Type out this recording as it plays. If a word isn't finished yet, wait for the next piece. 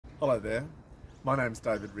Hello there, my name's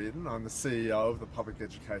David Reardon. I'm the CEO of the Public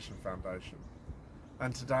Education Foundation.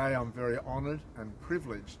 And today I'm very honoured and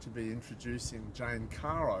privileged to be introducing Jane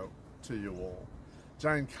Caro to you all.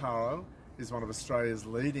 Jane Caro is one of Australia's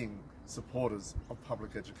leading supporters of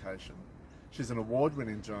public education. She's an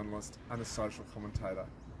award-winning journalist and a social commentator.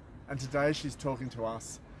 And today she's talking to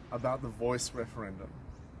us about the Voice Referendum,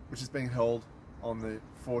 which is being held on the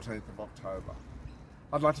 14th of October.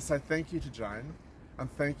 I'd like to say thank you to Jane, and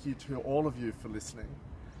thank you to all of you for listening,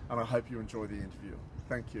 and I hope you enjoy the interview.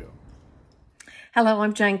 Thank you. Hello,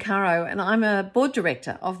 I'm Jane Caro, and I'm a board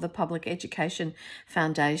director of the Public Education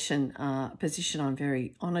Foundation, a position I'm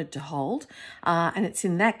very honoured to hold. And it's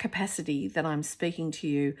in that capacity that I'm speaking to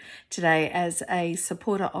you today as a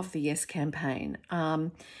supporter of the Yes campaign. I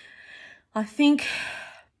think,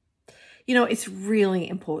 it's really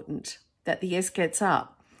important that the Yes gets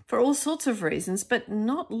up for all sorts of reasons, but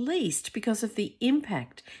not least because of the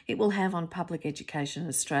impact it will have on public education in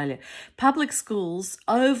Australia. Public schools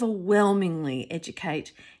overwhelmingly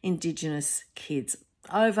educate Indigenous kids.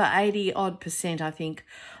 Over 80% I think,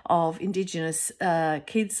 of Indigenous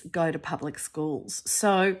kids go to public schools.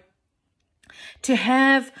 So to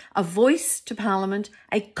have a voice to Parliament,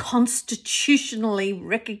 a constitutionally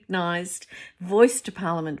recognised voice to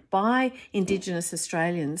Parliament by Indigenous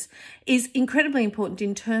Australians is incredibly important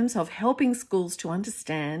in terms of helping schools to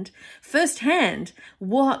understand firsthand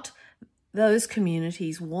what those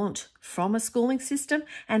communities want from a schooling system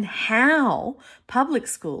and how public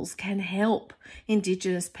schools can help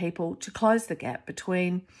Indigenous people to close the gap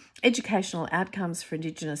between educational outcomes for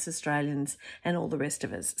Indigenous Australians and all the rest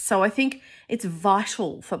of us. So I think it's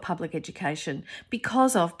vital for public education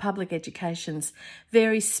because of public education's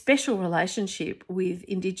very special relationship with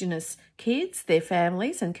Indigenous kids, their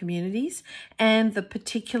families and communities, and the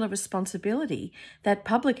particular responsibility that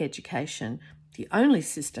public education, the only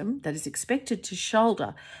system that is expected to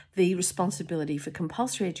shoulder the responsibility for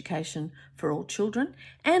compulsory education for all children,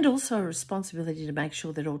 and also a responsibility to make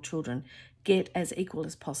sure that all children get as equal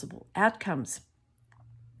as possible outcomes.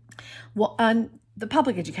 The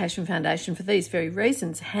Public Education Foundation, for these very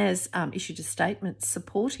reasons, has issued a statement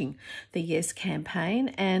supporting the Yes campaign,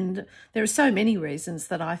 and there are so many reasons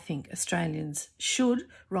that I think Australians should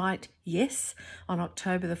write Yes on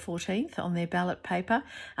October the 14th on their ballot paper.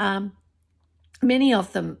 Many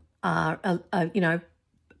of them are,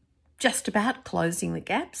 just about closing the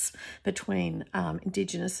gaps between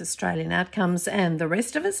Indigenous Australian outcomes and the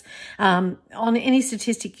rest of us. On any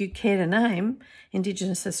statistic you care to name,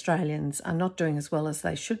 Indigenous Australians are not doing as well as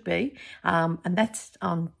they should be, and that's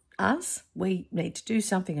on us. We need to do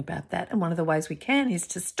something about that, and one of the ways we can is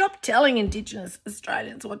to stop telling Indigenous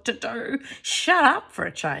Australians what to do, shut up for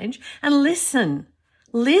a change, and listen.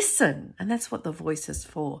 Listen, and that's what the Voice is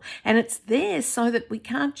for. And it's there so that we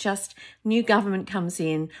can't just, new government comes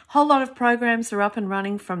in, whole lot of programs are up and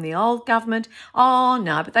running from the old government. Oh,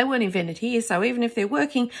 no, but they weren't invented here, so even if they're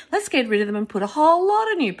working, let's get rid of them and put a whole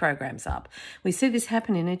lot of new programs up. We see this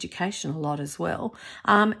happen in education a lot as well,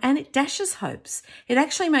 and it dashes hopes. It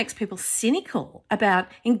actually makes people cynical about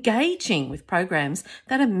engaging with programs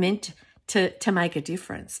that are meant to make a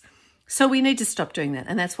difference. So we need to stop doing that,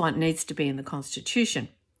 and that's why it needs to be in the Constitution,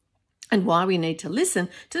 and why we need to listen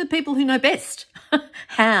to the people who know best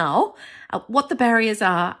what the barriers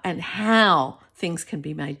are and how things can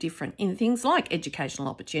be made different in things like educational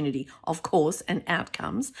opportunity, of course, and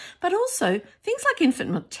outcomes, but also things like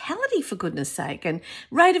infant mortality, for goodness sake, and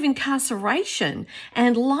rate of incarceration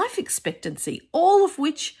and life expectancy, all of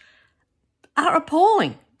which are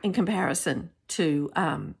appalling in comparison to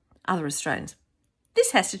other Australians.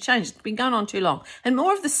 This has to change. It's been going on too long. And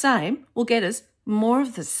more of the same will get us more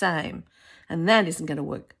of the same. And that isn't going to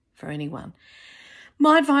work for anyone.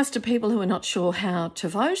 My advice to people who are not sure how to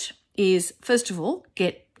vote is, first of all,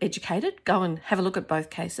 get educated. Go and have a look at both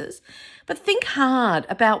cases. But think hard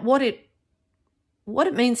about what it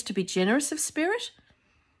means to be generous of spirit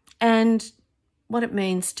and what it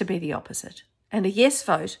means to be the opposite. And a yes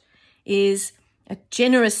vote is a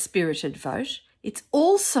generous-spirited vote. It's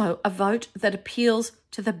also a vote that appeals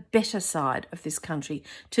to the better side of this country,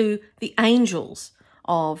 to the angels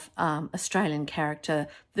of Australian character,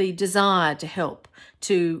 the desire to help,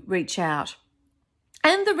 to reach out,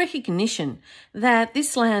 and the recognition that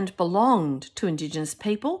this land belonged to Indigenous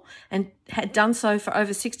people and had done so for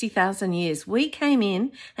over 60,000 years. We came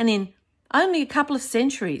in, and in only a couple of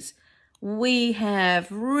centuries, we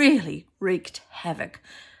have really wreaked havoc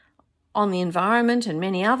on the environment and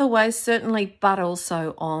many other ways, certainly, but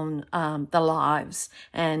also on the lives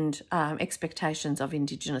and expectations of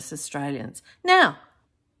Indigenous Australians. Now,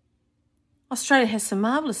 Australia has some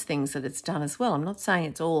marvellous things that it's done as well. I'm not saying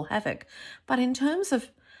it's all havoc, but in terms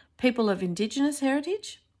of people of Indigenous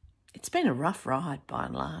heritage, it's been a rough ride by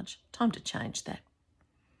and large. Time to change that.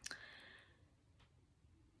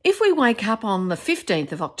 If we wake up on the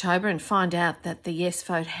 15th of October and find out that the yes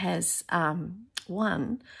vote has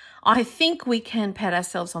won, I think we can pat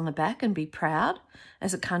ourselves on the back and be proud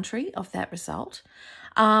as a country of that result.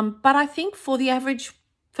 But I think for the average,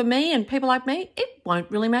 for me and people like me, it won't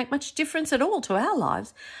really make much difference at all to our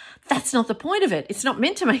lives. That's not the point of it. It's not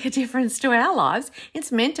meant to make a difference to our lives.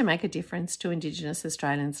 It's meant to make a difference to Indigenous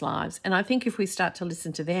Australians' lives. And I think if we start to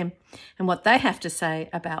listen to them and what they have to say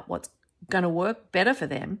about what's going to work better for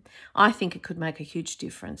them, I think it could make a huge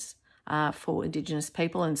difference for Indigenous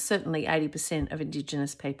people, and certainly 80% of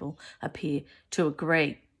Indigenous people appear to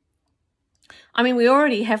agree. I mean, we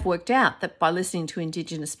already have worked out that by listening to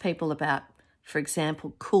Indigenous people about, for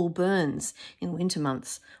example, cool burns in winter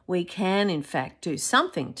months, we can in fact do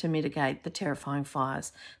something to mitigate the terrifying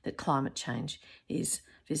fires that climate change is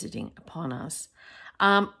visiting upon us.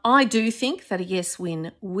 I do think that a yes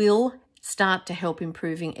win will start to help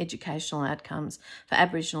improving educational outcomes for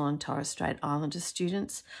Aboriginal and Torres Strait Islander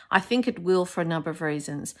students. I think it will for a number of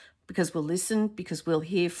reasons, because we'll listen, because we'll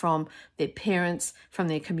hear from their parents, from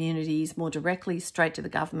their communities more directly, straight to the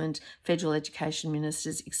government, federal education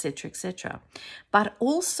ministers, etc., etc. But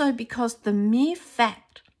also because the mere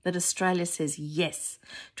fact that Australia says yes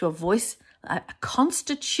to a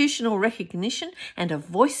constitutional recognition and a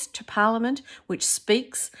voice to Parliament which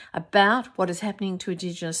speaks about what is happening to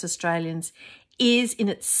Indigenous Australians is in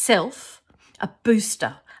itself a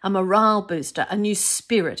booster, a morale booster, a new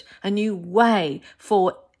spirit, a new way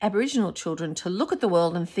for Aboriginal children to look at the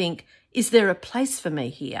world and think, is there a place for me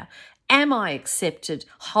here? Am I accepted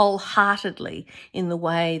wholeheartedly in the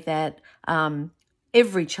way that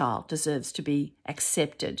every child deserves to be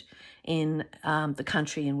accepted in the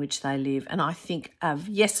country in which they live? And I think a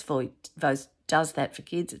yes vote does that for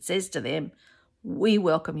kids. It says to them, we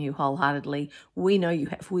welcome you wholeheartedly. We know you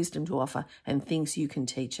have wisdom to offer and things you can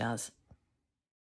teach us.